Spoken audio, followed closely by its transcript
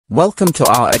Welcome to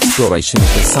our exploration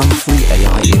of the some free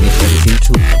AI image editing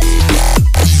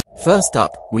tools. First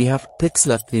up, we have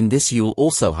Pixlr. In this you'll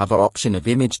also have an option of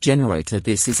image generator.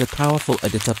 This is a powerful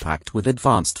editor packed with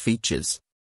advanced features.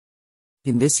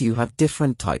 In this you have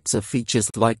different types of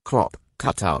features like crop,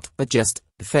 cutout, adjust,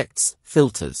 effects,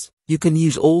 filters. You can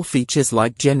use all features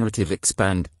like generative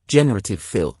expand, generative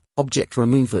fill, object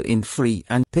remover in free,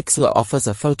 and Pixlr offers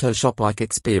a Photoshop-like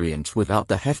experience without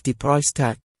the hefty price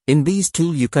tag. In these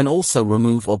tools you can also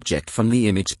remove object from the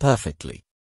image perfectly.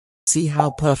 See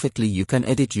how perfectly you can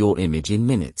edit your image in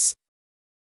minutes.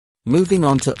 Moving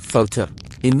on to Photo.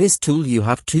 In this tool you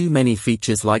have too many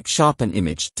features like sharpen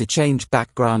image to change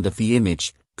background of the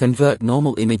image, convert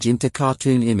normal image into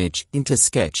cartoon image, into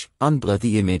sketch, unblur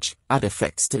the image, add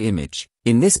effects to image.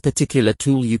 In this particular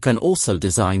tool you can also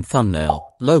design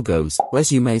thumbnail, logos,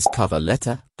 resumes, cover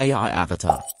letter, AI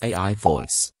avatar, AI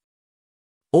voice.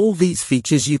 All these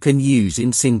features you can use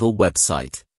in single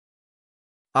website.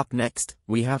 Up next,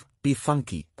 we have Be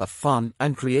Funky, a fun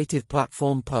and creative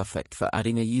platform perfect for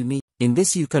adding a unique. In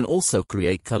this you can also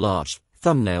create collage,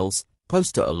 thumbnails,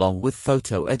 poster along with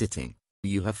photo editing.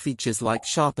 You have features like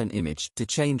sharpen image to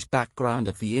change background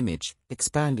of the image,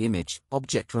 expand image,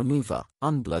 object remover,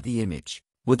 unblur the image.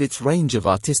 With its range of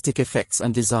artistic effects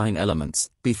and design elements,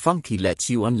 Be Funky lets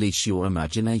you unleash your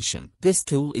imagination. This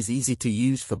tool is easy to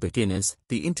use for beginners.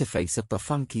 The interface of Be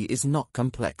Funky is not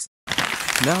complex.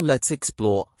 Now let's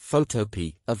explore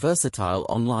Photopea, a versatile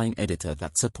online editor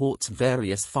that supports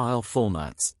various file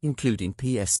formats, including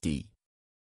PSD.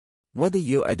 Whether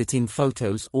you're editing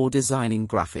photos or designing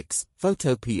graphics,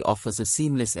 Photopea offers a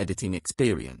seamless editing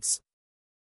experience.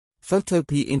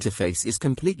 Photopea interface is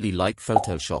completely like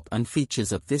Photoshop, and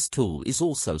features of this tool is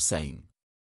also same.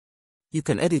 You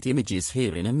can edit images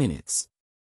here in a minute.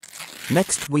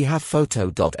 Next we have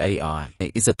Photo.ai.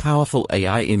 It is a powerful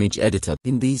AI image editor.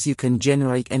 In these you can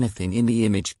generate anything in the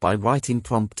image by writing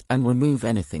prompt and remove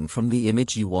anything from the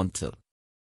image you want to.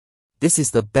 This is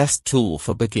the best tool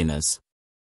for beginners.